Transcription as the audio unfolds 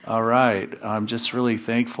All right. I'm just really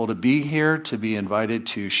thankful to be here, to be invited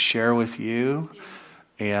to share with you,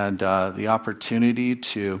 and the opportunity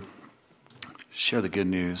to share the good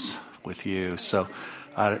news with you. So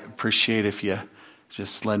I'd appreciate if you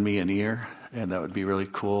just lend me an ear, and that would be really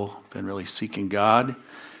cool. Been really seeking God,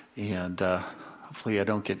 and hopefully I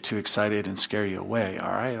don't get too excited and scare you away. All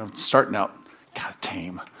right. I'm starting out kind of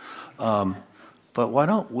tame. But why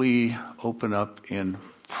don't we open up in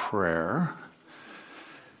prayer?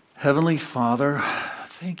 Heavenly Father,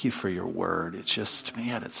 thank you for your word. It's just,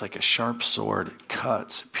 man, it's like a sharp sword. It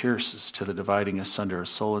cuts, it pierces to the dividing asunder of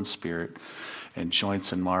soul and spirit and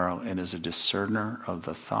joints and marrow, and is a discerner of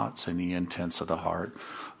the thoughts and the intents of the heart.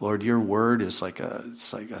 Lord, your word is like a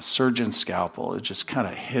surgeon's scalpel. It just kind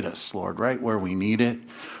of hit us, Lord, right where we need it,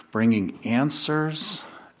 bringing answers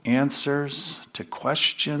to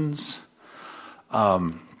questions.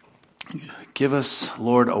 Give us,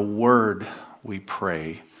 Lord, a word, we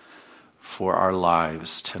pray, for our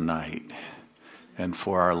lives tonight and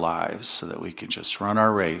for our lives so that we can just run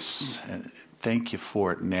our race. And thank you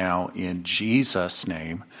for it now in Jesus'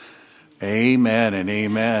 name. Amen and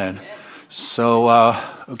amen. So,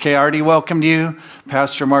 I already welcomed you.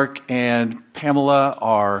 Pastor Mark and Pamela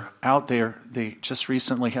are out there. They just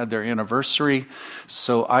recently had their anniversary.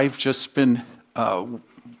 So I've just been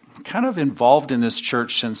kind of involved in this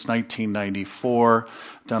church since 1994.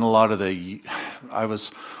 Done a lot of I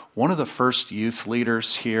was one of the first youth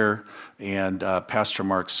leaders here, and Pastor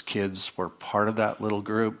Mark's kids were part of that little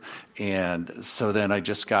group. And so then I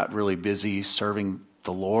just got really busy serving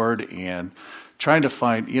the Lord and trying to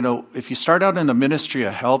find, if you start out in the ministry,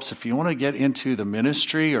 it helps. If you want to get into the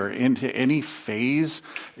ministry or into any phase,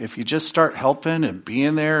 if you just start helping and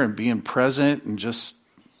being there and being present and just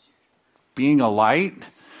being a light,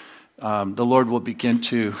 the Lord will begin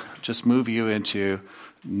to just move you into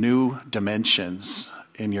new dimensions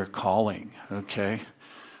in your calling, okay?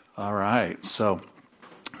 All right, so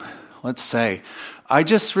let's say, I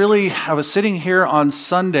was sitting here on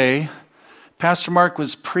Sunday. Pastor Mark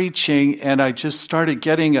was preaching, and I just started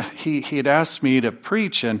getting, he had asked me to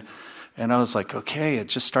preach, and I was like, okay, it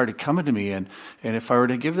just started coming to me. And if I were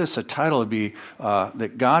to give this a title, it would be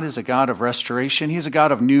that God is a God of restoration. He's a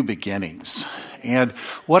God of new beginnings. And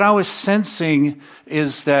what I was sensing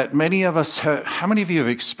is that many of us, how many of you have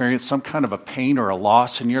experienced some kind of a pain or a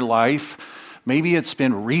loss in your life? Maybe it's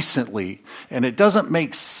been recently, and it doesn't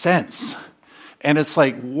make sense. And it's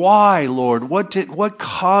like, why, Lord? What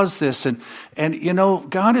caused this? And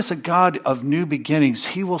God is a God of new beginnings.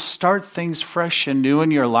 He will start things fresh and new in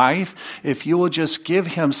your life if you will just give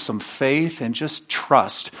him some faith and just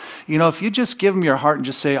trust. If you just give him your heart and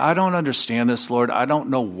just say, I don't understand this, Lord. I don't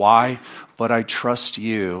know why, but I trust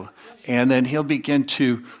you. And then he'll begin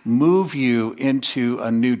to move you into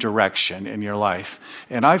a new direction in your life.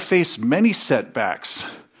 And I've faced many setbacks,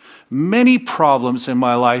 many problems in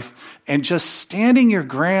my life, and just standing your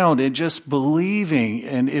ground and just believing.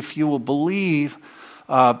 And if you will believe,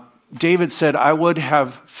 David said, I would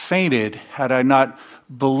have fainted had I not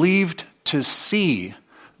believed to see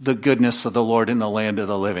the goodness of the Lord in the land of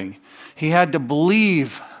the living. He had to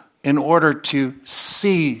believe in order to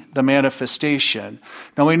see the manifestation.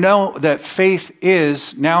 Now we know that faith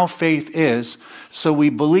is, so we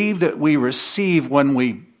believe that we receive when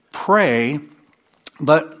we pray,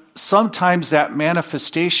 but sometimes that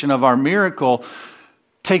manifestation of our miracle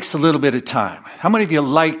takes a little bit of time. How many of you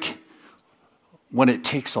like when it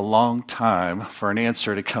takes a long time for an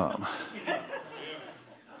answer to come?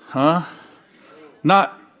 Huh?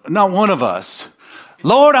 Not one of us.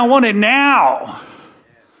 Lord, I want it now.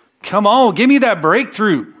 Come on, give me that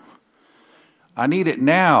breakthrough. I need it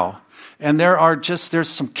now. And there's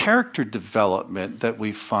some character development that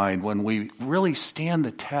we find when we really stand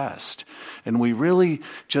the test and we really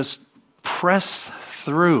just press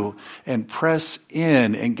through and press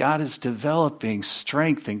in, and God is developing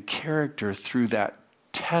strength and character through that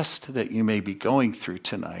test that you may be going through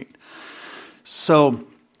tonight. So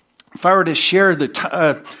if I were to share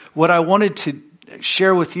what I wanted to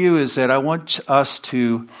share with you is that I want us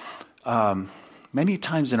to, many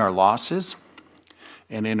times in our losses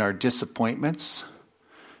and in our disappointments,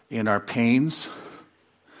 in our pains,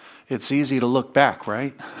 it's easy to look back,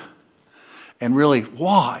 right? And really,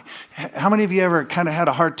 why? How many of you ever kind of had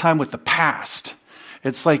a hard time with the past?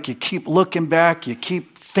 It's like you keep looking back, you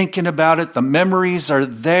keep thinking about it, the memories are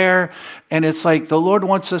there, and it's like the Lord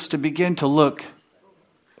wants us to begin to look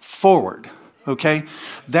forward. Okay?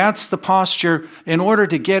 That's the posture. In order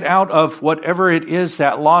to get out of whatever it is,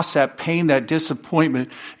 that loss, that pain, that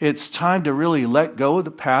disappointment, it's time to really let go of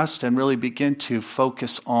the past and really begin to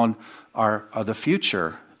focus on the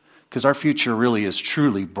future because our future really is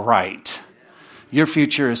truly bright. Your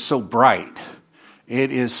future is so bright.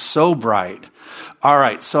 It is so bright. All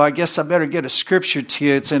right, so I guess I better get a scripture to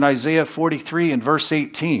you. It's in Isaiah 43 and verse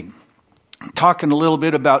 18. Talking a little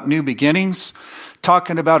bit about new beginnings,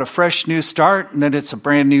 talking about a fresh new start, and then it's a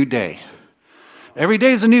brand new day. Every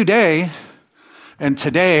day is a new day, and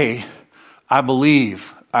today I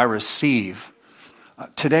believe, I receive.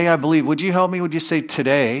 Today I believe. Would you help me? Would you say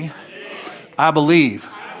today, I believe,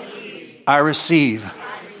 I receive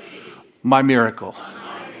my miracle.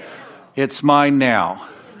 It's mine now.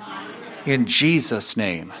 In Jesus'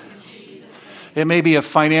 name. It may be a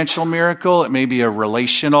financial miracle. It may be a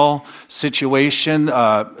relational situation.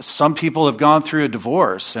 Some people have gone through a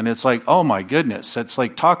divorce, and it's like, oh my goodness. It's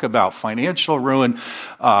like, talk about financial ruin,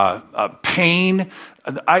 pain.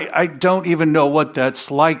 I don't even know what that's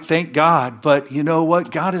like, thank God. But you know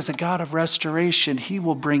what? God is a God of restoration. He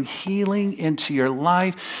will bring healing into your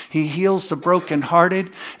life. He heals the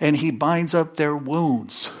brokenhearted, and He binds up their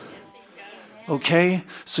wounds. Okay?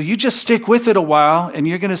 So you just stick with it a while, and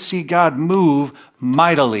you're going to see God move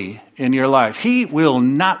mightily in your life. He will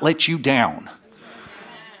not let you down.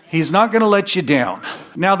 He's not going to let you down.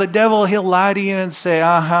 Now, the devil, he'll lie to you and say,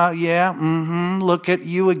 look at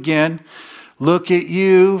you again. Look at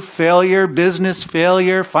you, failure, business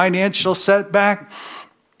failure, financial setback.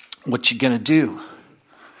 What you going to do?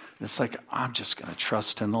 It's like, I'm just going to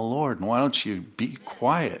trust in the Lord. And why don't you be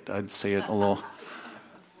quiet? I'd say it a little.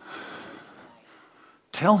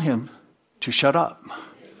 Tell him to shut up.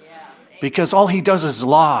 Because all he does is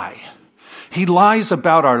lie. He lies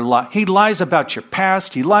about our life. He lies about your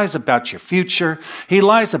past. He lies about your future. He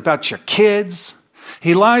lies about your kids.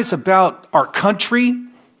 He lies about our country.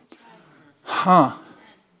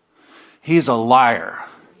 He's a liar.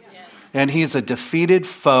 And he's a defeated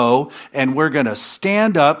foe. And we're going to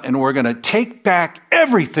stand up and we're going to take back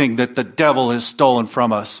everything that the devil has stolen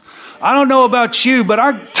from us. I don't know about you, but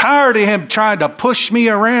I'm tired of him trying to push me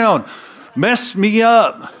around, mess me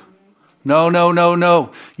up.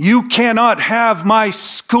 No. You cannot have my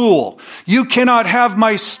school. You cannot have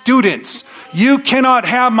my students. You cannot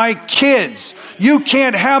have my kids. You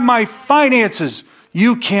can't have my finances.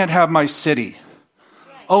 You can't have my city.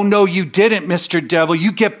 Oh, no, you didn't, Mr. Devil.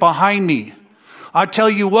 You get behind me. I tell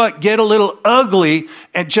you what, get a little ugly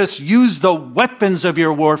and just use the weapons of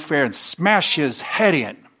your warfare and smash his head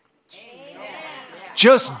in.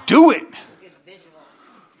 Just do it.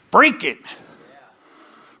 Break it.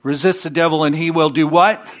 Resist the devil and he will do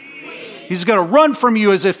what? He's going to run from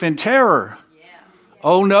you as if in terror.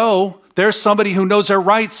 Oh no, there's somebody who knows their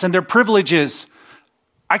rights and their privileges.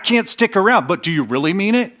 I can't stick around, but do you really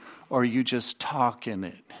mean it? Or are you just talking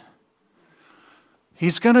it?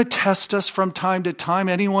 He's going to test us from time to time.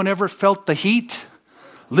 Anyone ever felt the heat?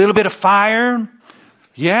 A little bit of fire?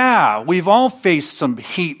 Yeah, we've all faced some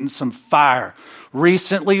heat and some fire.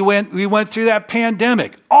 Recently, we went through that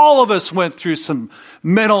pandemic. All of us went through some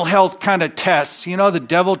mental health kind of tests. You know, the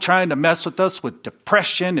devil trying to mess with us with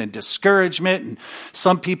depression and discouragement, and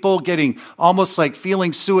some people getting almost like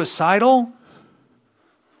feeling suicidal.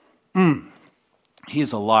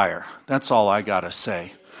 He's a liar. That's all I got to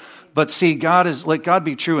say. But see, let God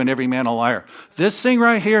be true and every man a liar. This thing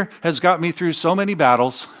right here has got me through so many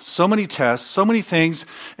battles, so many tests, so many things.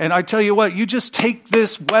 And I tell you what, you just take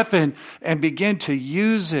this weapon and begin to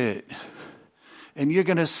use it. And you're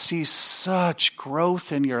going to see such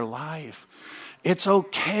growth in your life. It's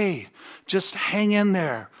okay. Just hang in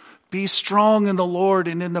there. Be strong in the Lord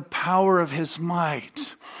and in the power of his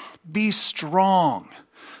might. Be strong.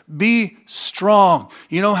 Be strong.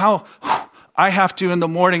 You know how I have to in the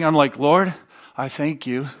morning, I'm like, Lord, I thank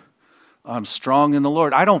you. I'm strong in the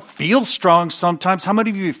Lord. I don't feel strong sometimes. How many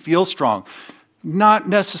of you feel strong? Not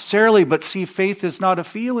necessarily, but see, faith is not a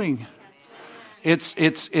feeling.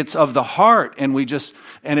 It's of the heart, and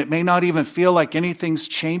it may not even feel like anything's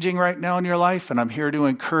changing right now in your life, and I'm here to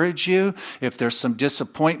encourage you. If there's some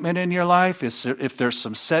disappointment in your life, if there's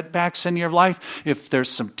some setbacks in your life, if there's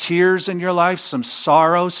some tears in your life, some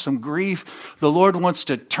sorrow, some grief, the Lord wants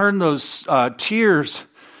to turn those tears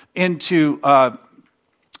into I'll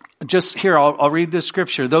read this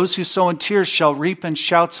scripture. Those who sow in tears shall reap in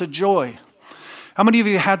shouts of joy. How many of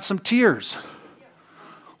you had some tears?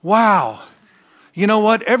 Wow. You know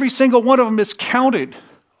what? Every single one of them is counted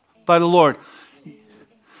by the Lord.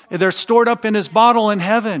 They're stored up in his bottle in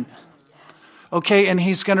heaven. Okay, and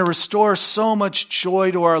he's going to restore so much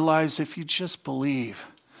joy to our lives if you just believe.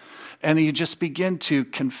 And you just begin to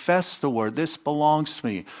confess the word. This belongs to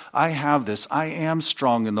me. I have this. I am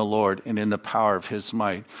strong in the Lord and in the power of his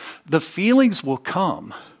might. The feelings will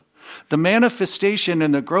come. The manifestation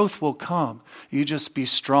and the growth will come. You just be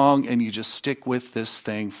strong and you just stick with this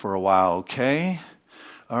thing for a while, okay?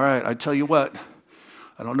 All right, I tell you what,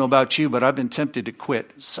 I don't know about you, but I've been tempted to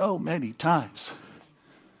quit so many times.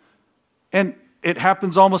 And it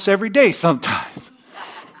happens almost every day sometimes.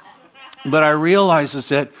 But I realize is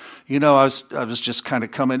that, I was just kind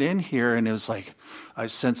of coming in here and it was like, I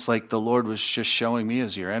sensed like the Lord was just showing me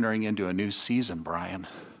as you're entering into a new season, Brian.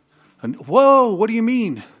 And whoa, what do you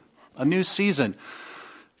mean? A new season.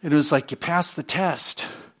 It was like you passed the test.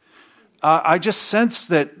 I just sense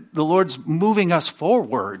that the Lord's moving us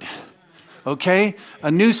forward. Okay? A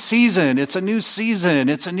new season. It's a new season.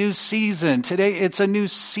 It's a new season. Today, it's a new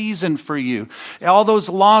season for you. All those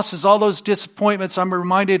losses, all those disappointments, I'm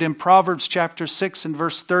reminded in Proverbs chapter 6 and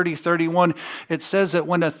verse 30, 31, it says that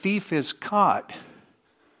when a thief is caught,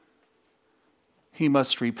 he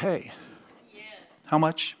must repay. How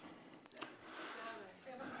much?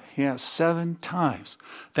 7 times.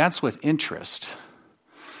 That's with interest.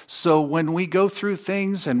 So when we go through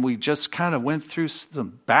things and we just kind of went through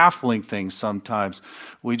some baffling things sometimes,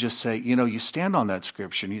 we just say, you stand on that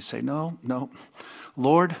scripture and you say, no,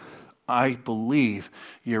 Lord, I believe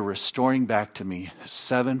you're restoring back to me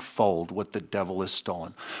 7-fold what the devil has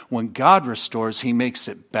stolen. When God restores, he makes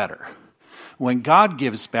it better. When God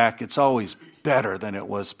gives back, it's always better than it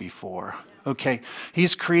was before. Okay,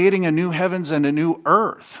 he's creating a new heavens and a new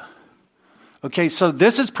earth. Okay, so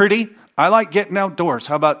this is pretty. I like getting outdoors.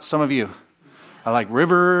 How about some of you? I like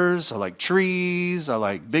rivers. I like trees. I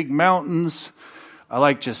like big mountains. I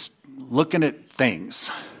like just looking at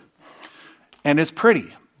things. And it's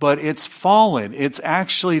pretty, but it's fallen. It's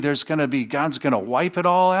actually, God's going to wipe it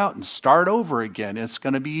all out and start over again. It's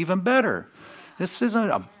going to be even better. This isn't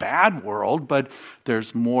a bad world, but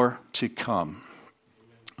there's more to come.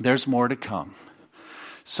 There's more to come.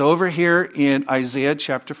 So over here in Isaiah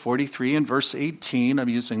chapter 43 and verse 18, I'm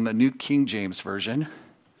using the New King James Version.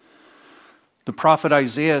 The prophet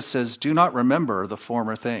Isaiah says, do not remember the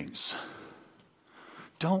former things.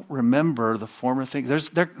 Don't remember the former things.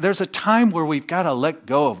 There's a time where we've got to let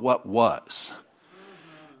go of what was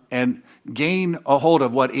and gain a hold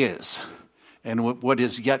of what is and what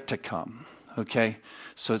is yet to come. Okay?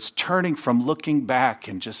 So it's turning from looking back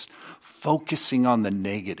and just focusing on the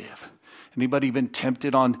negative. Anybody been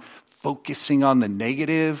tempted on focusing on the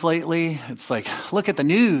negative lately? It's like, look at the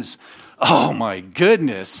news. Oh my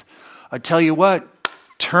goodness. I tell you what,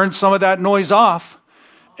 turn some of that noise off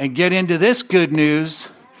and get into this good news,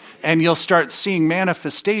 and you'll start seeing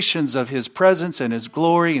manifestations of his presence and his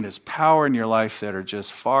glory and his power in your life that are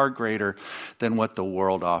just far greater than what the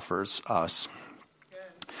world offers us.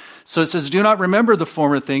 So it says, do not remember the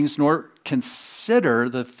former things, nor consider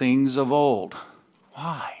the things of old.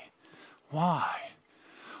 Why?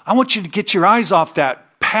 I want you to get your eyes off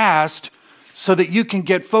that past so that you can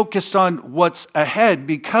get focused on what's ahead,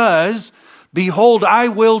 because behold, I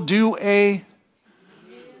will do a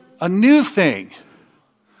new thing.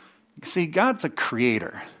 See, God's a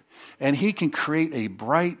creator, and he can create a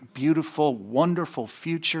bright, beautiful, wonderful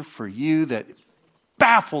future for you that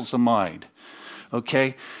baffles the mind.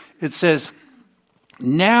 Okay? It says,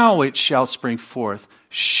 now it shall spring forth.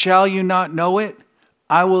 Shall you not know it?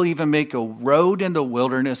 I will even make a road in the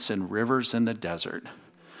wilderness and rivers in the desert.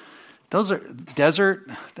 Those are desert.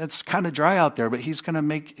 That's kind of dry out there, but he's going to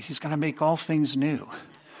make all things new.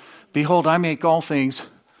 Behold, I make all things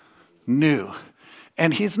new.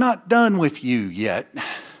 And he's not done with you yet.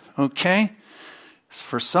 Okay?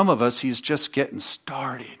 For some of us, he's just getting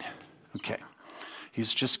started. Okay.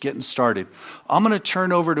 He's just getting started. I'm going to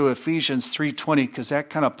turn over to Ephesians 3:20 because that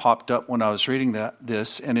kind of popped up when I was reading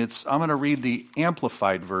this, and I'm going to read the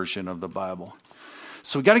Amplified version of the Bible.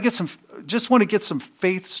 So we got to just want to get some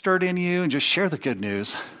faith stirred in you and just share the good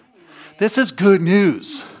news. This is good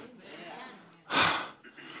news.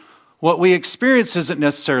 What we experience isn't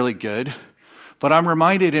necessarily good, but I'm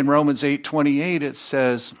reminded in Romans 8:28 it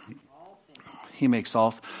says, he makes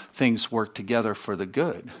all things work together for the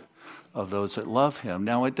good of those that love him.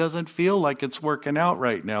 Now, it doesn't feel like it's working out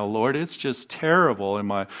right now, Lord. It's just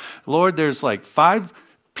terrible. Lord, there's like 5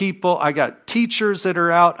 people. I got teachers that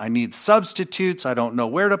are out. I need substitutes. I don't know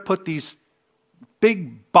where to put these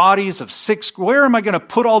big bodies of 6. Where am I going to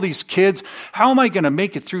put all these kids? How am I going to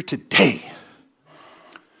make it through today?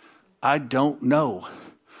 I don't know.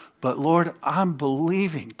 But Lord, I'm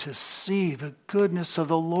believing to see the goodness of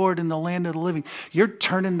the Lord in the land of the living. You're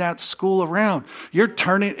turning that school around. You're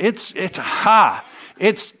turning,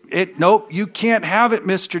 nope, you can't have it,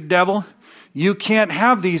 Mr. Devil. You can't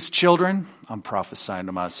have these children. I'm prophesying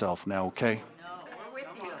to myself now, okay? No, we're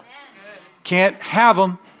with you. Can't have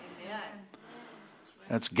them.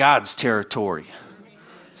 That's God's territory.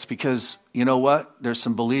 It's because, you know what? There's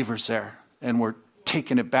some believers there, and we're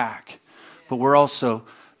taking it back. But we're also,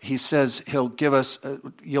 he says he'll give us,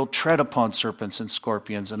 you'll tread upon serpents and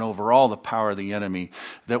scorpions and over all the power of the enemy,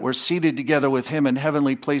 that we're seated together with him in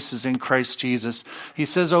heavenly places in Christ Jesus. He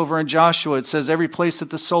says over in Joshua, it says, every place that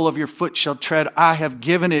the sole of your foot shall tread, I have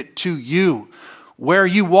given it to you. Where are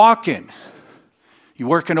you walking? You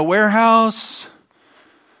work in a warehouse?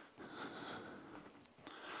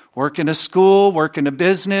 Work in a school? Work in a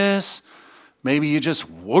business? Maybe you just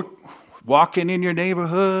walking in your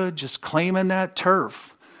neighborhood, just claiming that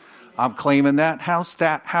turf. I'm claiming that house,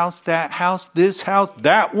 that house, that house, this house,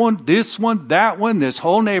 that one, that one. This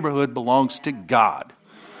whole neighborhood belongs to God.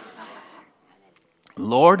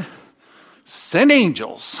 Lord, send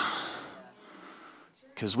angels.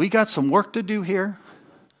 Because we got some work to do here.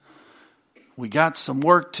 We got some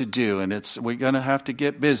work to do, and we're going to have to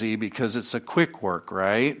get busy because it's a quick work,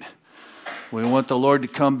 right? We want the Lord to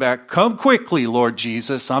come back. Come quickly, Lord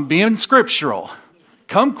Jesus. I'm being scriptural.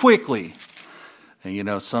 Come quickly. And you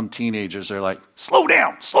know, some teenagers are like, slow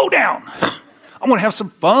down, slow down. I want to have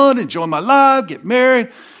some fun, enjoy my life, get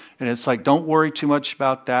married. And it's like, don't worry too much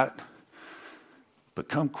about that. But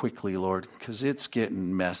come quickly, Lord, because it's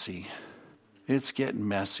getting messy. It's getting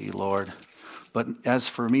messy, Lord. But as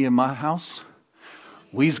for me and my house,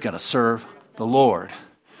 we's going to serve the Lord.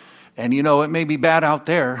 And you know, it may be bad out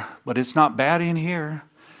there, but it's not bad in here.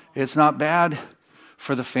 It's not bad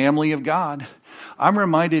for the family of God. I'm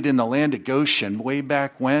reminded in the land of Goshen, way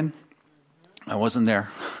back when, I wasn't there,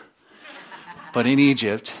 but in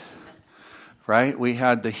Egypt, right, we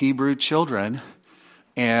had the Hebrew children,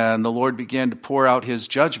 and the Lord began to pour out his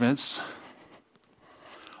judgments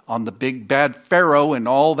on the big bad Pharaoh and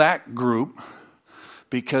all that group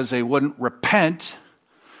because they wouldn't repent.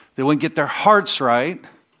 They wouldn't get their hearts right.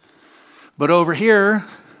 But over here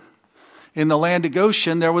in the land of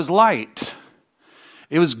Goshen, there was light.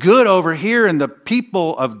 It was good over here in the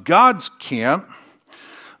people of God's camp,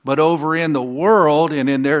 but over in the world and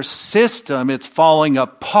in their system, it's falling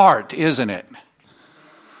apart, isn't it?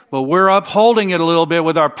 Well, we're upholding it a little bit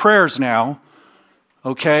with our prayers now.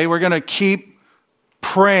 Okay, we're going to keep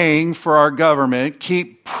praying for our government,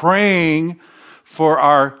 keep praying for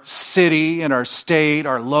our city and our state,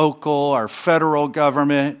 our local, our federal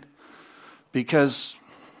government, because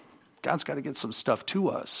God's got to get some stuff to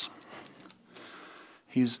us.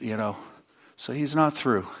 So he's not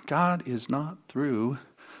through. God is not through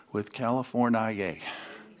with California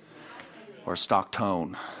or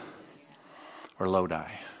Stockton or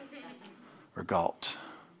Lodi or Galt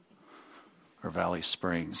or Valley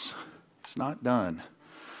Springs. It's not done.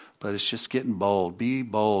 But it's just getting bold. Be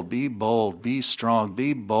bold, be bold, be strong,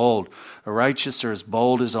 be bold. A righteous are as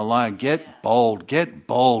bold as a lion. Get bold, get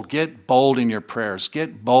bold, get bold in your prayers.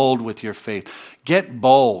 Get bold with your faith. Get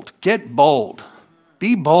bold, get bold.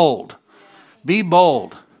 Be bold, be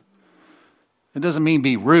bold. It doesn't mean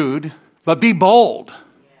be rude, but be bold.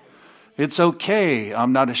 It's okay.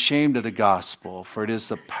 I'm not ashamed of the gospel, for it is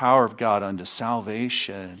the power of God unto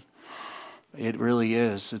salvation. It really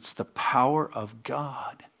is. It's the power of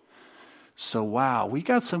God. So, wow, we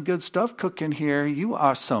got some good stuff cooking here. You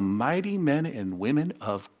are some mighty men and women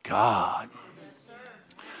of God.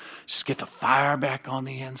 Just get the fire back on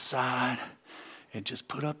the inside and just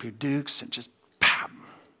put up your dukes and just pop.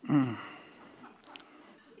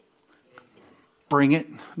 Bring it.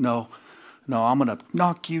 No, I'm going to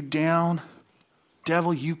knock you down.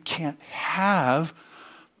 Devil, you can't have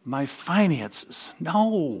my finances.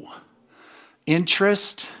 No.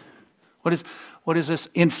 Interest. What is this?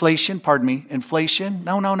 Inflation, pardon me. Inflation?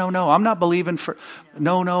 No. I'm not believing for,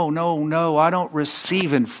 no. I don't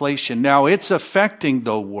receive inflation. Now, it's affecting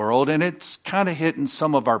the world, and it's kind of hitting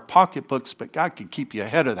some of our pocketbooks, but God can keep you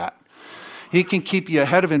ahead of that. He can keep you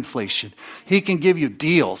ahead of inflation. He can give you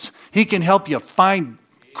deals. He can help you find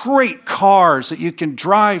great cars that you can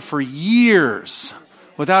drive for years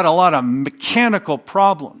without a lot of mechanical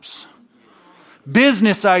problems.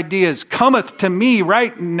 Business ideas cometh to me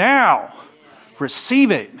right now.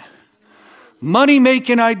 Receive it.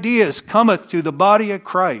 Money-making ideas cometh to the body of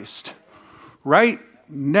Christ right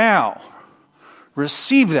now.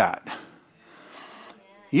 Receive that.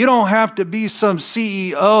 You don't have to be some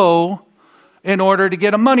CEO in order to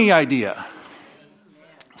get a money idea.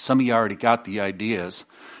 Some of you already got the ideas.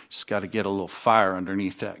 Just got to get a little fire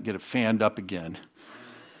underneath that, get it fanned up again.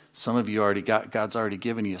 Some of you already got, God's already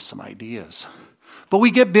given you some ideas. But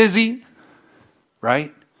we get busy,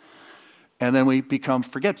 right? And then we become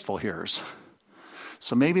forgetful hearers.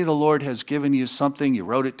 So maybe the Lord has given you something, you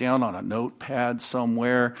wrote it down on a notepad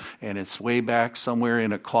somewhere, and it's way back somewhere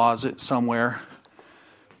in a closet somewhere.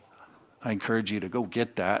 I encourage you to go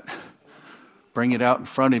get that. Bring it out in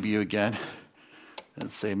front of you again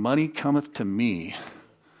and say, money cometh to me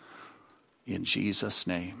in Jesus'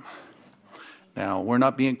 name. Now, we're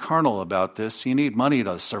not being carnal about this. You need money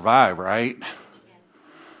to survive, right?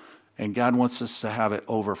 And God wants us to have it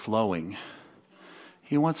overflowing.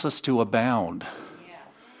 He wants us to abound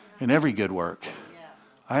in every good work.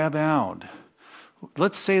 I abound.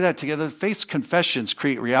 Let's say that together. Faith confessions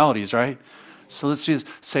create realities, right? So let's just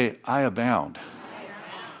say, I abound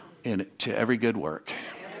to every good work.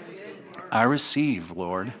 I receive,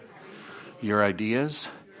 Lord, your ideas,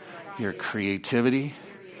 your creativity,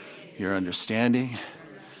 your understanding,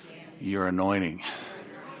 your anointing.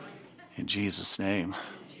 In Jesus' name.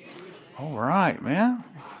 All right, man.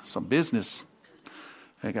 Some business.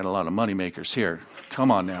 I got a lot of money makers here.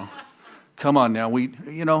 Come on now. No.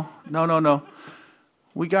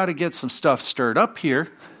 We got to get some stuff stirred up here,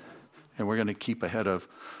 and we're going to keep ahead of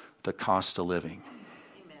the cost of living.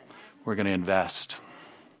 Amen. We're going to invest.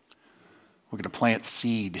 We're going to plant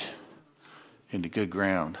seed into good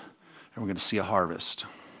ground, and we're going to see a harvest.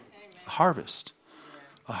 Amen. A harvest.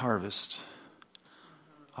 A harvest.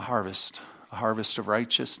 A harvest. A harvest of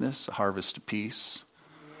righteousness, a harvest of peace,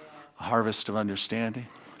 a harvest of understanding,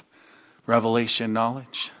 revelation,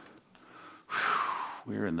 knowledge. Whew,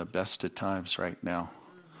 we're in the best of times right now.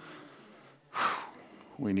 Whew,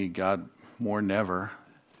 we need God more than ever,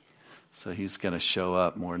 so he's going to show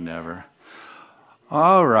up more than ever.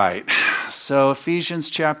 All right, so Ephesians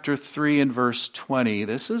chapter 3 and verse 20.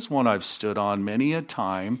 This is one I've stood on many a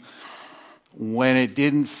time when it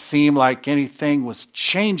didn't seem like anything was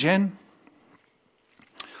changing.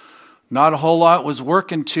 Not a whole lot was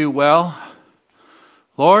working too well.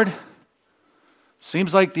 Lord,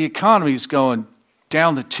 seems like the economy's going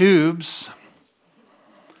down the tubes.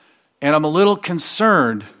 And I'm a little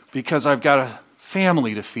concerned because I've got a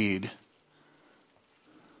family to feed.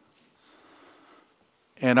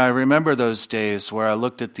 And I remember those days where I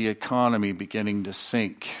looked at the economy beginning to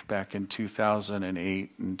sink back in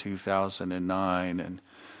 2008 and 2009. And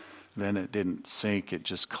then it didn't sink, it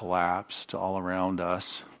just collapsed all around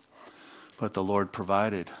us. But the Lord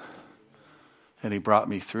provided. And he brought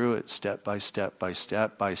me through it step by step by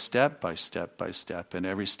step by step by step by step. And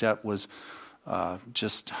every step was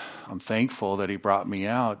I'm thankful that he brought me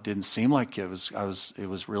out. Didn't seem like it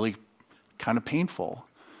was really kind of painful.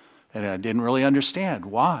 And I didn't really understand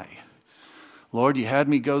why. Lord, you had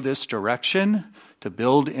me go this direction to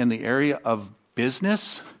build in the area of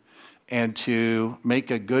business and to make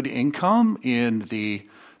a good income in the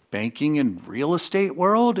banking and real estate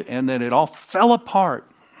world, and then it all fell apart.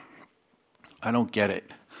 I don't get it.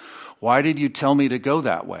 Why did you tell me to go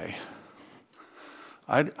that way?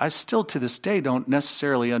 I still to this day don't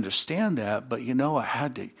necessarily understand that, but I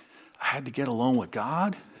had to get alone with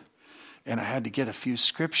God, and I had to get a few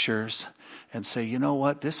scriptures and say, you know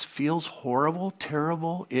what, this feels horrible,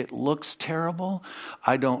 terrible, it looks terrible.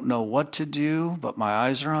 I don't know what to do, but my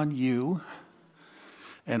eyes are on you.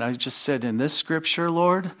 And I just said, in this scripture,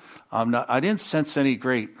 Lord, I didn't sense any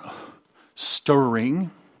great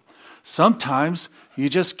stirring. Sometimes you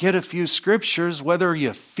just get a few scriptures, whether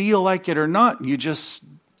you feel like it or not. You just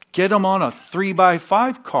get them on a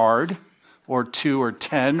 3x5 card, or 2 or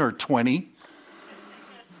 10 or 20.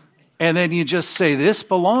 And then you just say, this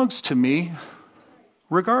belongs to me,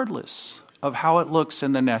 regardless of how it looks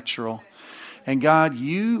in the natural. And God,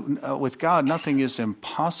 with God, nothing is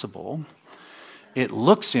impossible. It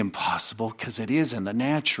looks impossible because it is in the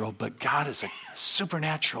natural, but God is a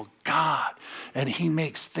supernatural God, and he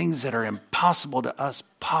makes things that are impossible to us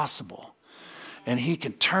possible. And he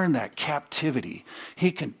can turn that captivity.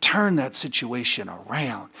 He can turn that situation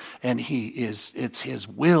around, and it's his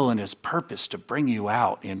will and his purpose to bring you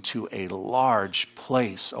out into a large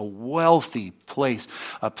place, a wealthy place,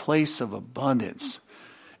 a place of abundance.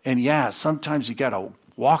 And yeah, sometimes you got to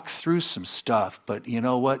walk through some stuff, but you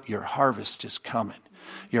know what? Your harvest is coming.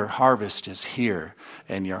 Your harvest is here,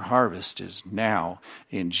 and your harvest is now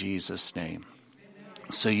in Jesus' name.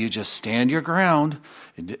 So you just stand your ground,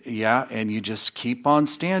 and you just keep on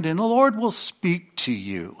standing. The Lord will speak to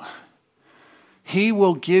you. He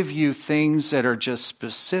will give you things that are just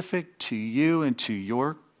specific to you and to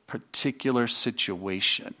your particular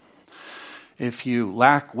situation. If you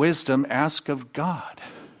lack wisdom, ask of God,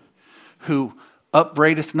 who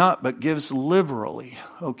upbraideth not, but gives liberally,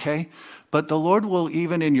 okay? But the Lord will,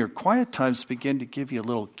 even in your quiet times, begin to give you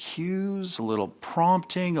little cues, a little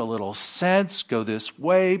prompting, a little sense. Go this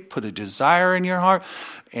way, put a desire in your heart,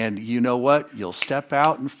 and you know what? You'll step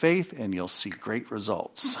out in faith, and you'll see great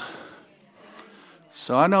results.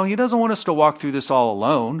 So I know he doesn't want us to walk through this all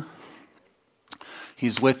alone.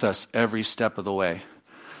 He's with us every step of the way.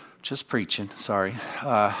 Just preaching, sorry.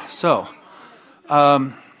 So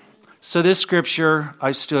this scripture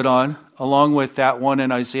I stood on, along with that one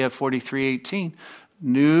in Isaiah 43:18.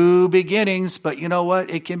 New beginnings, but you know what?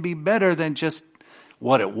 It can be better than just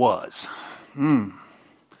what it was.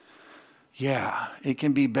 Yeah, it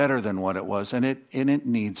can be better than what it was, and it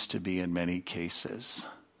needs to be in many cases.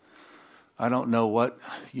 I don't know what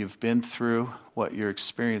you've been through, what your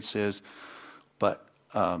experience is, but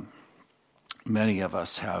many of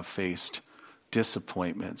us have faced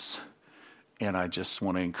disappointments. And I just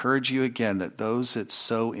want to encourage you again that those that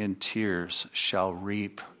sow in tears shall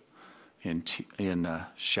reap in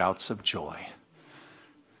shouts of joy.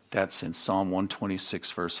 That's in Psalm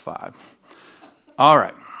 126, verse 5. All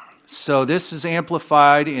right. So this is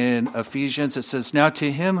amplified in Ephesians. It says, now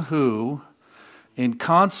to him who, in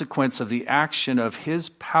consequence of the action of his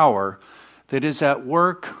power that is at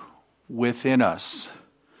work within us.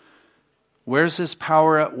 Where's his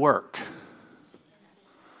power at work?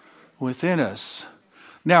 Within us.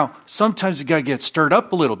 Now, sometimes you got to get stirred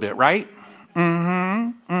up a little bit, right?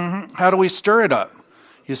 How do we stir it up?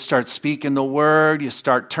 You start speaking the word. You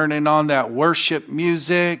start turning on that worship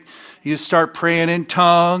music. You start praying in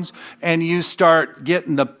tongues. And you start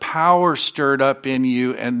getting the power stirred up in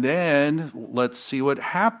you. And then let's see what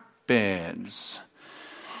happens.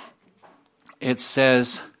 It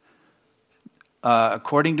says,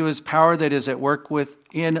 according to his power that is at work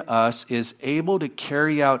within us, is able to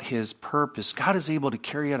carry out his purpose. God is able to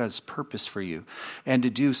carry out his purpose for you and to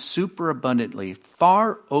do superabundantly,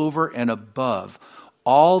 far over and above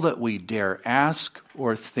all that we dare ask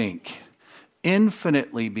or think,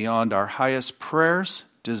 infinitely beyond our highest prayers,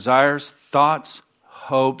 desires, thoughts,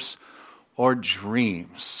 hopes, or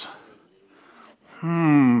dreams.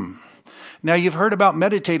 Now you've heard about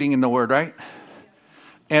meditating in the Word, right?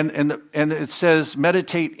 And it says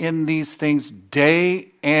meditate in these things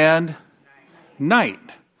day and night.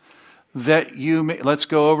 That you may,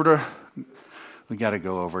 we got to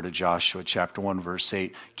go over to Joshua chapter 1 verse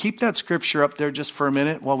 8. Keep that scripture up there just for a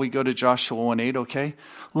minute while we go to Joshua 1:8, okay?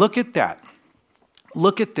 Look at that.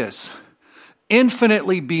 Look at this.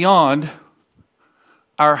 Infinitely beyond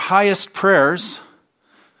our highest prayers,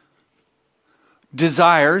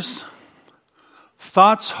 desires,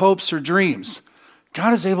 thoughts, hopes, or dreams.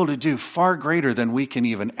 God is able to do far greater than we can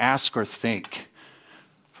even ask or think.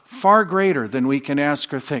 Far greater than we can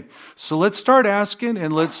ask or think. So let's start asking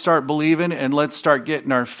and let's start believing and let's start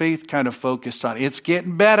getting our faith kind of focused on it. It's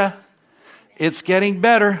getting better. It's getting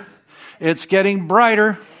better. It's getting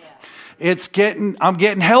brighter. I'm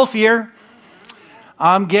getting healthier.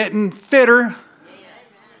 I'm getting fitter.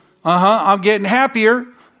 I'm getting happier.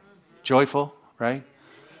 Joyful, right?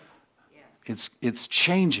 It's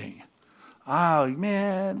changing. Oh,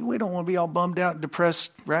 man, we don't want to be all bummed out and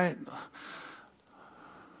depressed, right?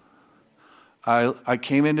 I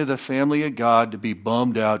came into the family of God to be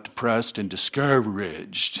bummed out, depressed, and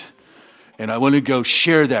discouraged. And I want to go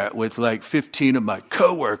share that with like 15 of my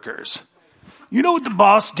coworkers. You know what the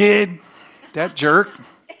boss did? That jerk.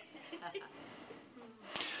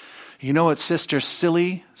 You know what Sister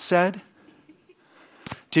Silly said?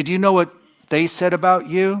 Did you know what they said about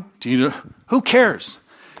you? Do you know? Who cares?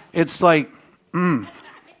 It's like, no,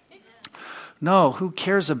 who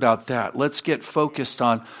cares about that? Let's get focused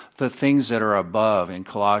on the things that are above in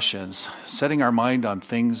Colossians, setting our mind on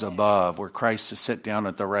things above where Christ is set down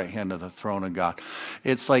at the right hand of the throne of God.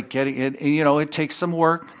 It's like getting it, it takes some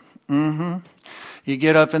work. You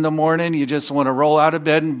get up in the morning, you just want to roll out of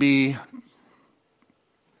bed and be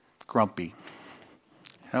grumpy.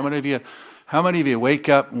 How many of you wake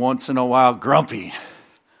up once in a while grumpy?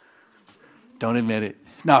 Don't admit it.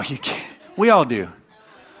 No, you can't. We all do.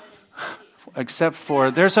 Except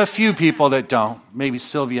for, there's a few people that don't. Maybe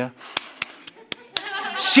Sylvia.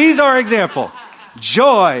 She's our example.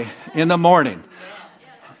 Joy in the morning.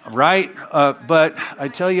 Right? But I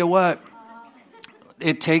tell you what,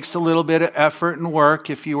 it takes a little bit of effort and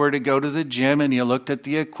work. If you were to go to the gym and you looked at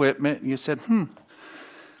the equipment and you said,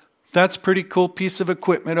 that's a pretty cool piece of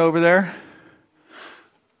equipment over there.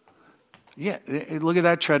 Yeah, look at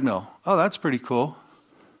that treadmill. Oh, that's pretty cool.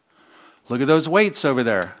 Look at those weights over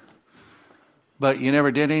there. But you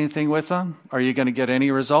never did anything with them? Are you going to get any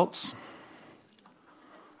results?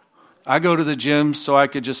 I go to the gym so I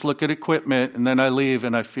could just look at equipment and then I leave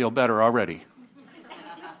and I feel better already.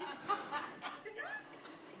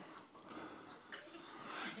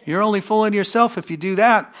 You're only fooling yourself if you do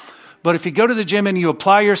that. But if you go to the gym and you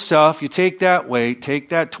apply yourself, you take that weight, take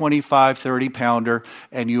that 25, 30 pounder,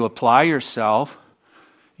 and you apply yourself,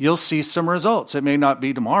 you'll see some results. It may not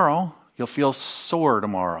be tomorrow. You'll feel sore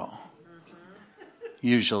tomorrow.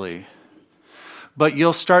 usually. But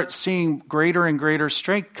you'll start seeing greater and greater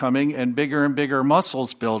strength coming and bigger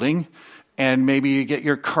muscles building. And maybe you get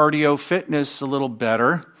your cardio fitness a little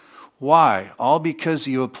better. Why? All because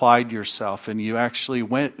you applied yourself and you actually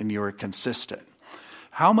went and you were consistent.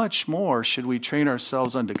 How much more should we train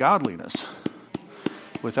ourselves unto godliness?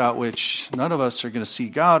 Without which none of us are going to see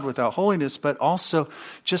God, without holiness, but also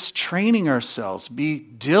just training ourselves. Be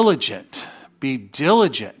diligent. Be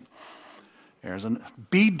diligent.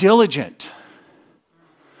 Be diligent.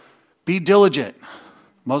 Be diligent.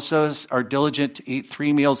 Most of us are diligent to eat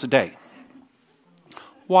 3 meals a day.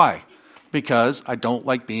 Why? Because I don't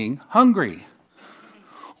like being hungry.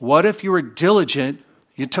 What if you were diligent?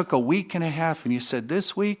 You took a week and a half and you said,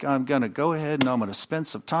 this week I'm going to go ahead and I'm going to spend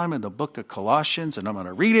some time in the book of Colossians and I'm going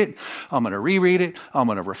to read it. I'm going to reread it. I'm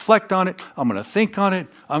going to reflect on it. I'm going to think on it.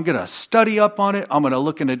 I'm going to study up on it. I'm going to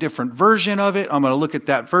look in a different version of it. I'm going to look at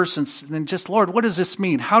that verse and then just, Lord, what does this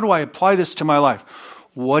mean? How do I apply this to my life?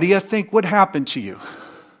 What do you think would happen to you?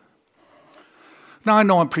 Now, I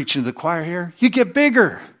know I'm preaching to the choir here. You get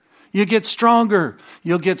bigger. You get stronger.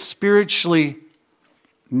 You'll get spiritually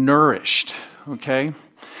nourished, okay?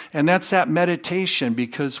 And that's that meditation,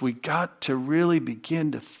 because we got to really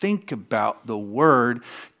begin to think about the Word,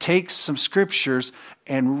 take some scriptures,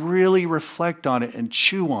 and really reflect on it and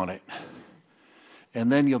chew on it.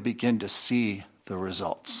 And then you'll begin to see the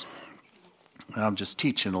results. I'm just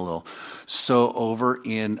teaching a little. So over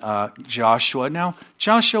in Joshua. Now,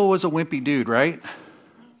 Joshua was a wimpy dude, right?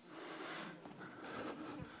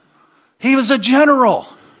 He was a general.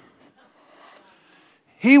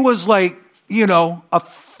 He was like, a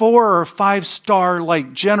 4 or 5 star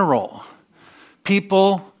like general.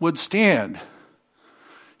 People would stand.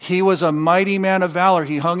 He was a mighty man of valor.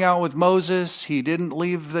 He hung out with Moses. He didn't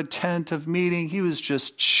leave the tent of meeting. He was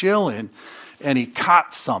just chilling, and he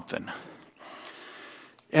caught something.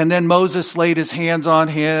 And then Moses laid his hands on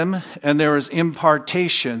him, and there was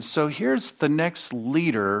impartation. So here's the next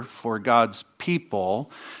leader for God's people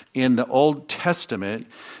in the Old Testament.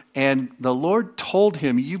 And the Lord told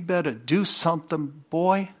him, you better do something,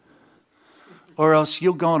 boy, or else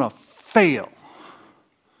you're going to fail.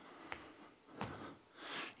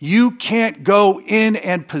 You can't go in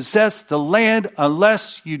and possess the land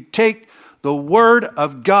unless you take the Word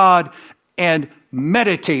of God and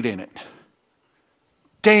meditate in it.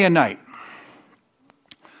 Day and night.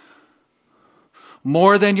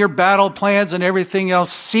 More than your battle plans and everything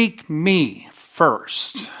else, seek me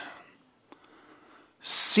first.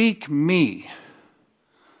 Seek me.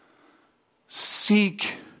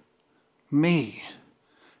 Seek me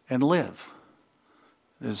and live.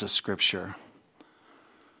 This is a scripture.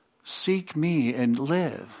 Seek me and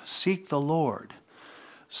live. Seek the Lord.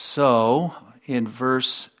 So, in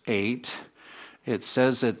verse 8, it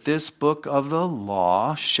says that this book of the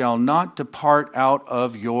law shall not depart out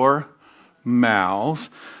of your mouth,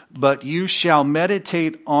 but you shall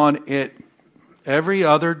meditate on it every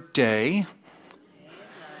other day,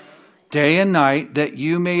 day and night, that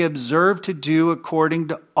you may observe to do according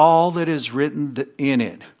to all that is written in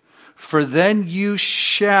it. For then you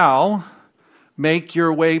shall make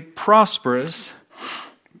your way prosperous,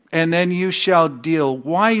 and then you shall deal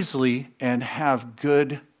wisely and have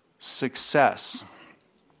good success.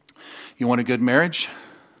 You want a good marriage?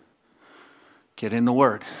 Get in the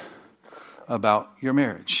Word about your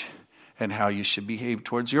marriage and how you should behave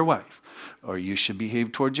towards your wife, or you should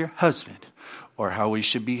behave towards your husband, or how we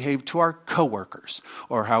should behave to our coworkers,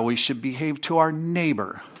 or how we should behave to our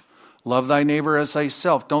neighbor. Love thy neighbor as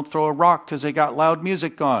thyself. Don't throw a rock because they got loud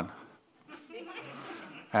music on.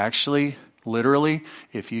 Actually, literally,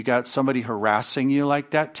 if you got somebody harassing you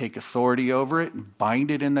like that, take authority over it and bind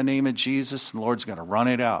it in the name of Jesus, and the Lord's going to run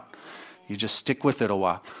it out. You just stick with it a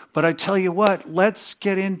while. But I tell you what, let's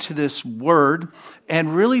get into this Word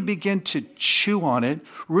and really begin to chew on it,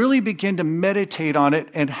 really begin to meditate on it,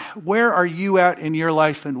 and where are you at in your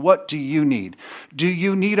life, and what do you need? Do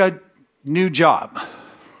you need a new job?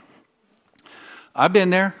 I've been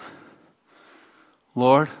there.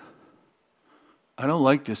 Lord, I don't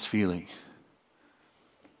like this feeling.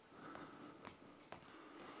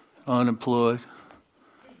 Unemployed,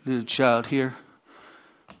 little child here.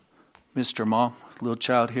 Mr. Mom, little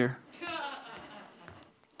child here.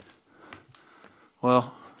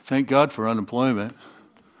 Well, thank God for unemployment.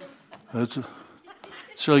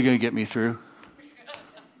 It's really going to get me through.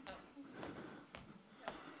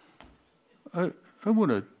 I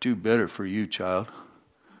want to do better for you, child,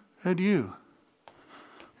 and you.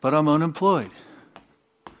 But I'm unemployed.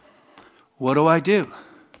 What do?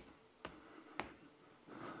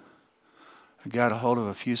 got a hold of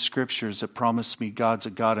a few scriptures that promised me God's a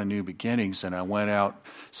God of new beginnings. And I went out,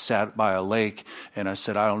 sat by a lake, and I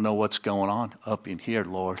said, I don't know what's going on up in here,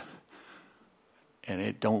 Lord. And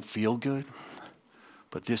it don't feel good,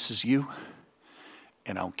 but this is you.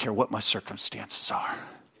 And I don't care what my circumstances are.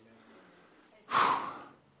 Whew.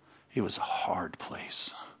 It was a hard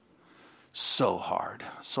place. So hard.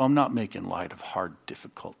 So I'm not making light of hard,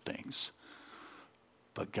 difficult things.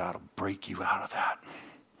 But God will break you out of that.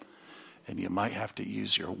 And you might have to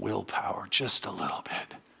use your willpower just a little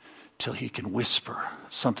bit till he can whisper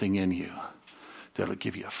something in you that'll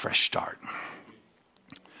give you a fresh start.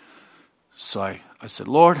 So I said,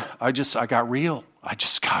 Lord, I got real. I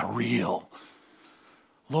just got real.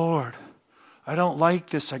 Lord, I don't like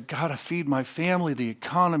this. I got to feed my family. The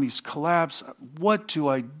economy's collapsed. What do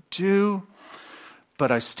I do?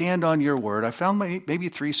 But I stand on your word. I found maybe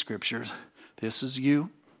 3 scriptures. This is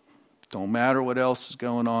you. Don't matter what else is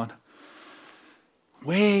going on.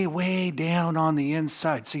 Way, way down on the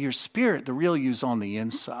inside. See, your spirit, the real you's on the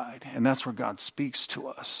inside. And that's where God speaks to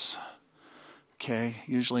us. Okay?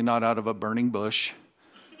 Usually not out of a burning bush.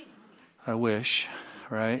 I wish.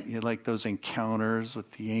 Right? You like those encounters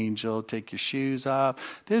with the angel, take your shoes off.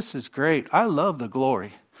 This is great. I love the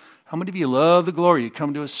glory. How many of you love the glory? You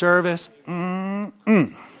come to a service?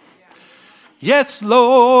 Yes,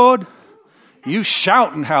 Lord. You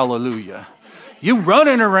shouting hallelujah. You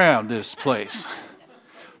running around this place.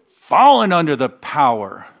 Falling under the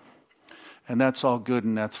power. And that's all good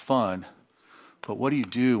and that's fun. But what do you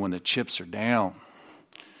do when the chips are down?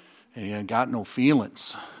 And you ain't got no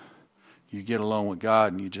feelings? You get alone with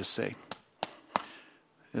God and you just say,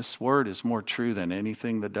 this word is more true than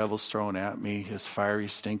anything the devil's throwing at me, his fiery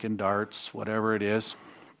stinking darts, whatever it is.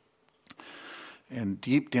 And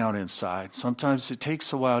deep down inside, sometimes it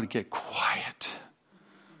takes a while to get quiet.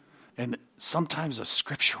 And sometimes a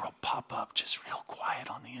scripture will pop up just real quiet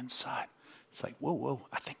on the inside. It's like, whoa,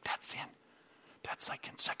 I think that's like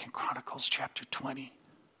in 2 Chronicles chapter 20.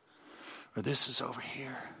 Or this is over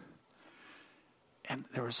here. And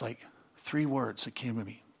there was like 3 words that came to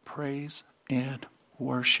me. Praise and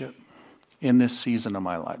worship in this season of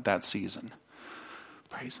my life, that season.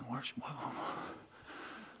 Praise and worship. Whoa.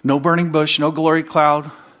 No burning bush, no glory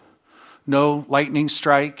cloud, no lightning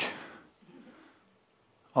strike.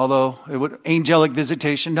 Although it would angelic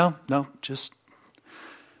visitation. No, just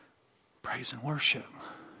praise and worship.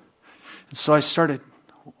 And so I started,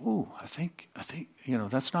 I think,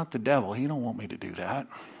 that's not the devil. He don't want me to do that.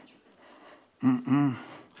 And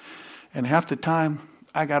half the time,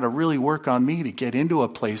 I got to really work on me to get into a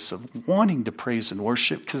place of wanting to praise and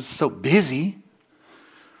worship because it's so busy.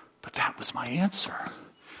 But that was my answer.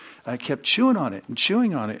 I kept chewing on it and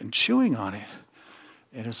chewing on it and chewing on it.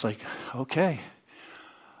 And it's like, okay,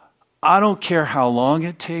 I don't care how long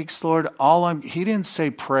it takes, Lord. He didn't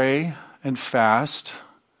say pray and fast.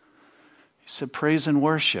 He said praise and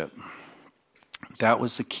worship. That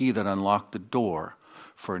was the key that unlocked the door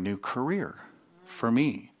for a new career for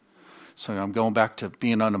me. So I'm going back to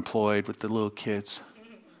being unemployed with the little kids.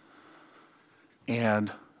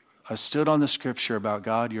 And I stood on the scripture about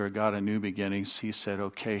God, you're a God of new beginnings. He said,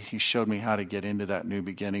 okay, he showed me how to get into that new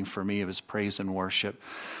beginning. For me, it was praise and worship.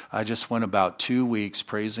 I just went about 2 weeks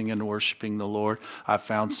praising and worshiping the Lord. I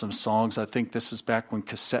found some songs. I think this is back when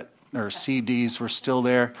cassette or CDs were still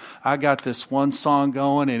there. I got this one song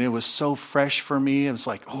going, and it was so fresh for me. It was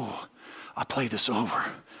like, I'll play this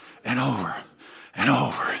over and over and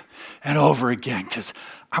over and over again because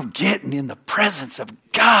I'm getting in the presence of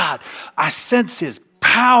God. I sense his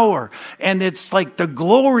power, and it's like the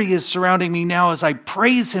glory is surrounding me now as I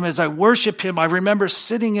praise him, as I worship him. I remember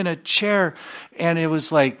sitting in a chair, and it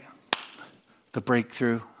was like the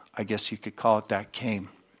breakthrough, I guess you could call it, that came.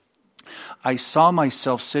 I saw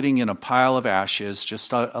myself sitting in a pile of ashes,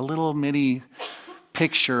 just a little mini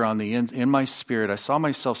picture on in my spirit. I saw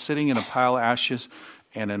myself sitting in a pile of ashes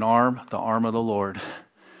and the arm of the Lord.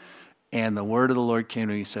 And the word of the Lord came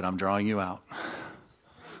to me. He said, I'm drawing you out.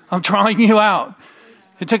 I'm drawing you out.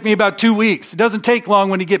 It took me about 2 weeks. It doesn't take long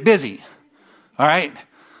when you get busy. All right?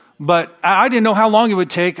 But I didn't know how long it would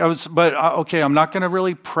take. Okay, I'm not going to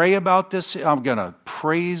really pray about this. I'm going to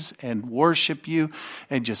praise and worship you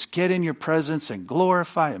and just get in your presence and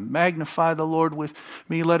glorify and magnify the Lord with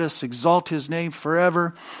me. Let us exalt his name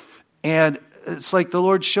forever. And it's like the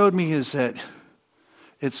Lord showed me is that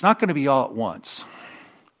it's not going to be all at once.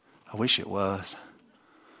 I wish it was.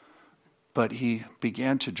 But he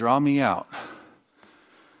began to draw me out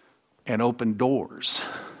and open doors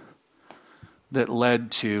that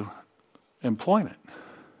led to employment.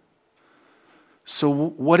 So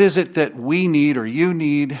what is it that we need or you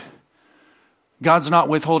need God's not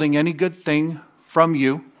withholding any good thing from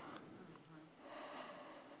you.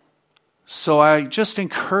 So I just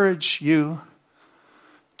encourage you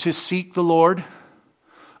to seek the Lord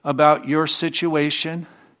about your situation.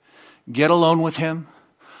 Get alone with him.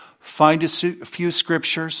 Find a few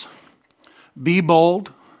scriptures. Be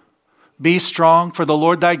bold. Be strong, for the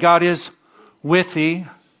Lord thy God is with thee.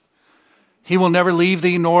 He will never leave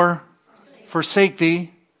thee nor forsake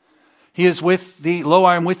thee. He is with thee. Lo,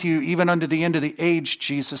 I am with you even unto the end of the age,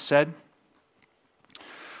 Jesus said.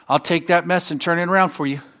 I'll take that mess and turn it around for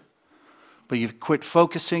you. But you quit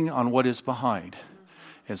focusing on what is behind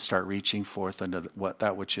and start reaching forth unto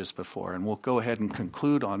that which is before. And we'll go ahead and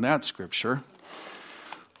conclude on that scripture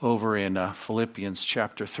over in Philippians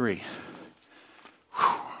chapter 3.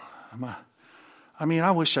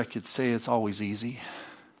 I wish I could say it's always easy.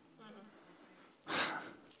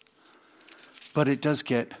 But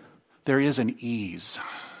there is an ease.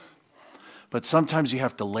 But sometimes you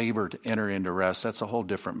have to labor to enter into rest. That's a whole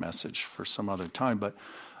different message for some other time. But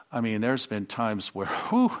there's been times where,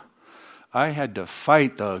 I had to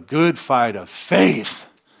fight the good fight of faith.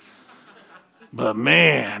 But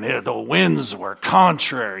man, the winds were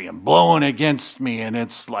contrary and blowing against me. And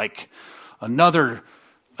it's like another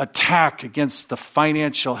attack against the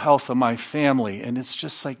financial health of my family. And it's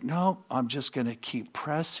just like, no, I'm just going to keep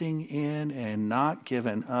pressing in and not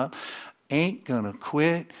giving up. Ain't going to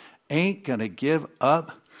quit. Ain't going to give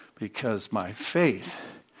up, because my faith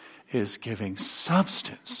is giving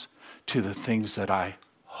substance to the things that I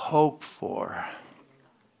hope for.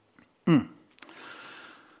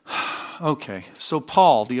 Okay, so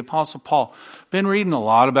Paul, the Apostle Paul, been reading a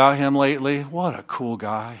lot about him lately. What a cool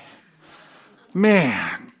guy.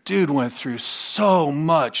 Man, dude went through so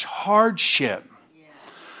much hardship,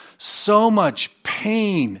 so much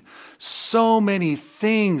pain, so many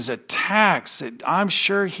things, attacks. I'm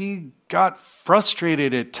sure he got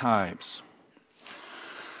frustrated at times.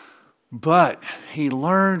 But he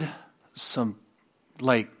learned some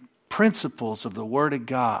principles of the Word of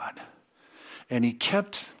God. And he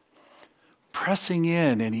kept pressing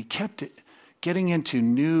in, and he kept getting into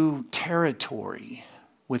new territory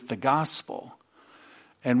with the gospel,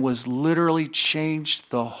 and was literally changed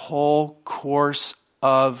the whole course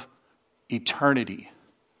of eternity.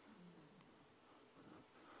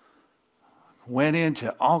 Went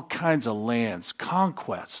into all kinds of lands,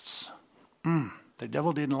 conquests. The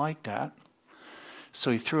devil didn't like that.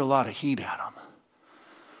 So he threw a lot of heat at him.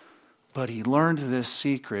 But he learned this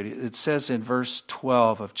secret. It says in verse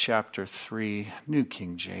 12 of chapter 3, New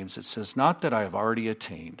King James, it says, "Not that I have already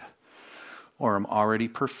attained or am already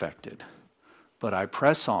perfected, but I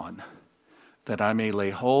press on, that I may lay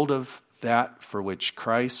hold of that for which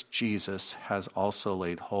Christ Jesus has also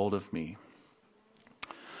laid hold of me.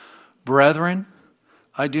 Brethren,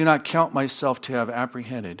 I do not count myself to have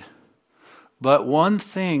apprehended, but one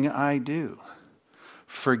thing I do,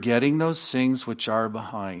 forgetting those things which are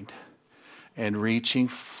behind, and reaching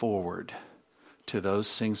forward to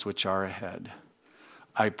those things which are ahead.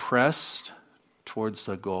 I press towards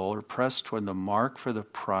the goal, or press toward the mark for the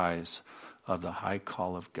prize of the high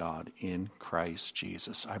call of God in Christ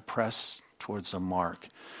Jesus." I press towards the mark.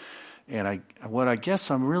 And what I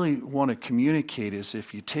guess I really want to communicate is,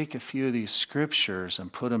 if you take a few of these scriptures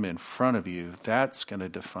and put them in front of you, that's going to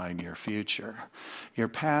define your future. Your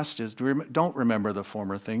past is, don't remember the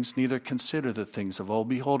former things, neither consider the things of old.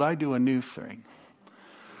 Behold, I do a new thing.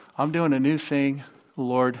 I'm doing a new thing,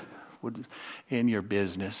 Lord, in your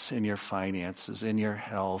business, in your finances, in your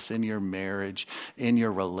health, in your marriage, in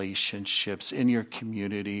your relationships, in your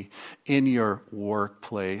community, in your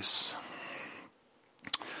workplace,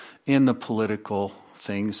 in the political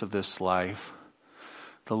things of this life.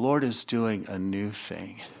 The Lord is doing a new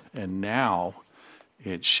thing, and now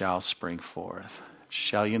it shall spring forth.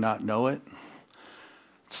 Shall you not know it?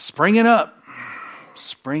 It's springing up.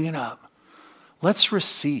 Springing up. Let's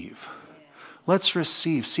receive. Let's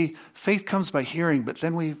receive. See, faith comes by hearing, but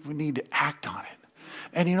then we need to act on it.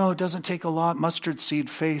 And it doesn't take a lot. Mustard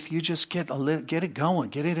seed faith. You just get it going.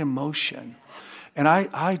 Get it in motion. And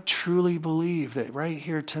I truly believe that right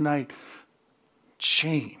here tonight,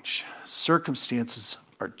 circumstances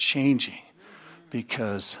are changing,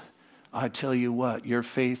 because I tell you what, your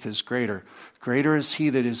faith is greater. Greater is he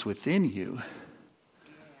that is within you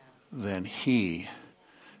than he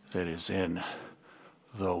that is in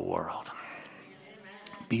the world.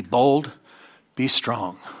 Be bold, be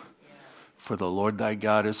strong, for the Lord thy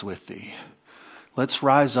God is with thee. Let's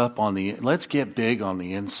rise up let's get big on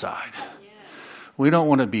the inside. We don't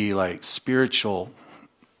want to be like spiritual,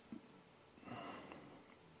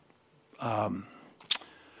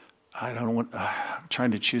 I'm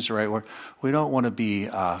trying to choose the right word. We don't want to be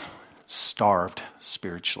starved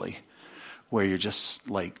spiritually, where you're just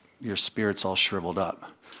like, your spirit's all shriveled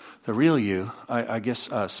up. The real you, I guess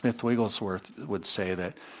Smith Wigglesworth would say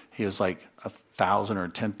that he was like 1,000 or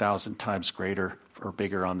 10,000 times greater or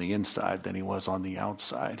bigger on the inside than he was on the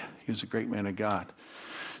outside. He was a great man of God.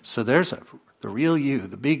 So there's the real you,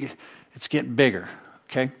 it's getting bigger,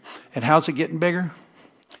 okay? And how's it getting bigger?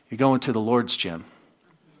 You're going to the Lord's gym.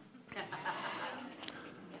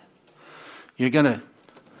 You're going to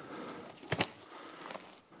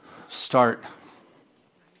start.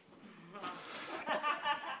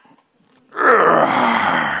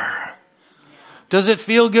 Does it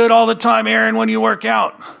feel good all the time, Aaron, when you work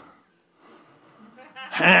out?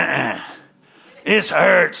 This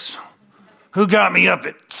hurts. Who got me up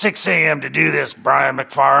at 6 a.m. to do this, Brian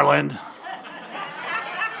McFarland?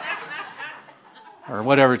 Or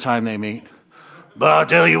whatever time they meet. But I'll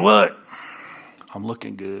tell you what, I'm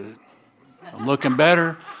looking good. I'm looking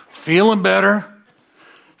better, feeling better,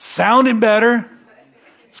 sounding better.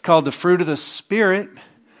 It's called the fruit of the Spirit.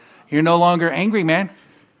 You're no longer angry, man.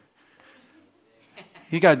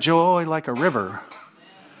 You got joy like a river.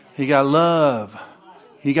 You got love.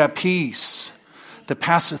 You got peace that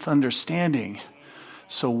passeth understanding.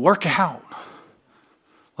 So work out.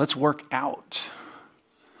 Let's work out.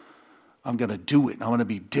 I'm going to do it. I'm going to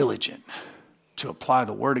be diligent to apply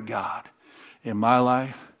the Word of God in my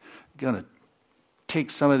life. I'm going to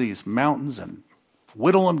take some of these mountains and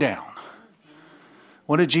whittle them down.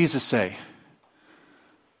 What did Jesus say?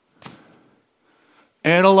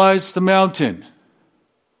 Analyze the mountain.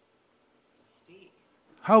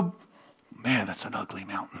 Man, that's an ugly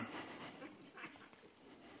mountain.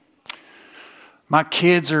 My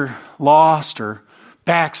kids are lost or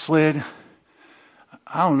backslid.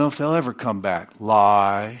 I don't know if they'll ever come back.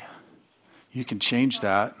 Lie. You can change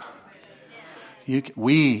that.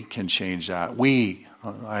 We can change that.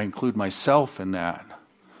 I include myself in that.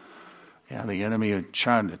 Yeah, the enemy is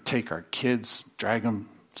trying to take our kids, drag them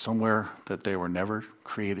somewhere that they were never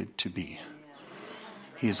created to be.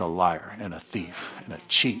 He's a liar and a thief and a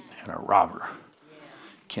cheat and a robber.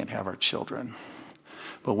 Can't have our children.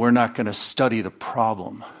 But we're not going to study the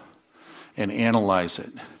problem and analyze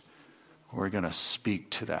it. We're going to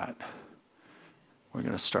speak to that. We're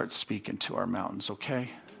going to start speaking to our mountains,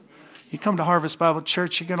 okay? You come to Harvest Bible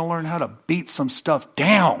Church, you're going to learn how to beat some stuff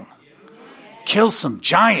down. Kill some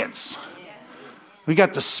giants. We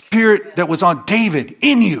got the spirit that was on David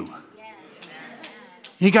in you.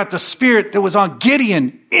 You got the spirit that was on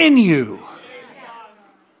Gideon in you.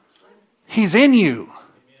 He's in you.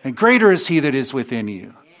 And greater is he that is within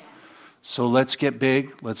you. So let's get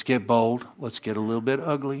big. Let's get bold. Let's get a little bit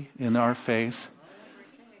ugly in our faith.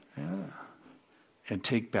 Yeah. And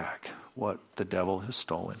take back what the devil has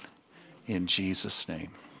stolen. In Jesus'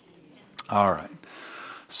 name. All right.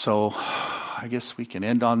 So I guess we can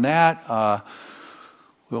end on that.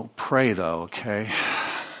 We'll pray though, okay?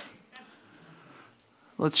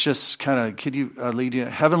 Let's just could you lead you?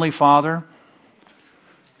 Heavenly Father,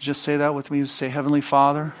 just say that with me. Say, Heavenly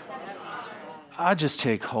Father, I just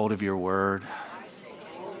take hold of your word.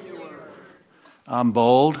 I'm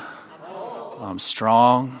bold. I'm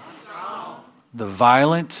strong. The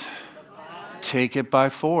violent take it by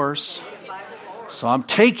force. So I'm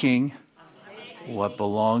taking what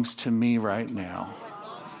belongs to me right now.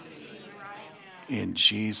 In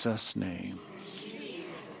Jesus' name.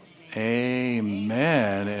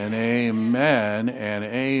 Amen and amen and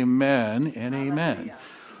amen and amen.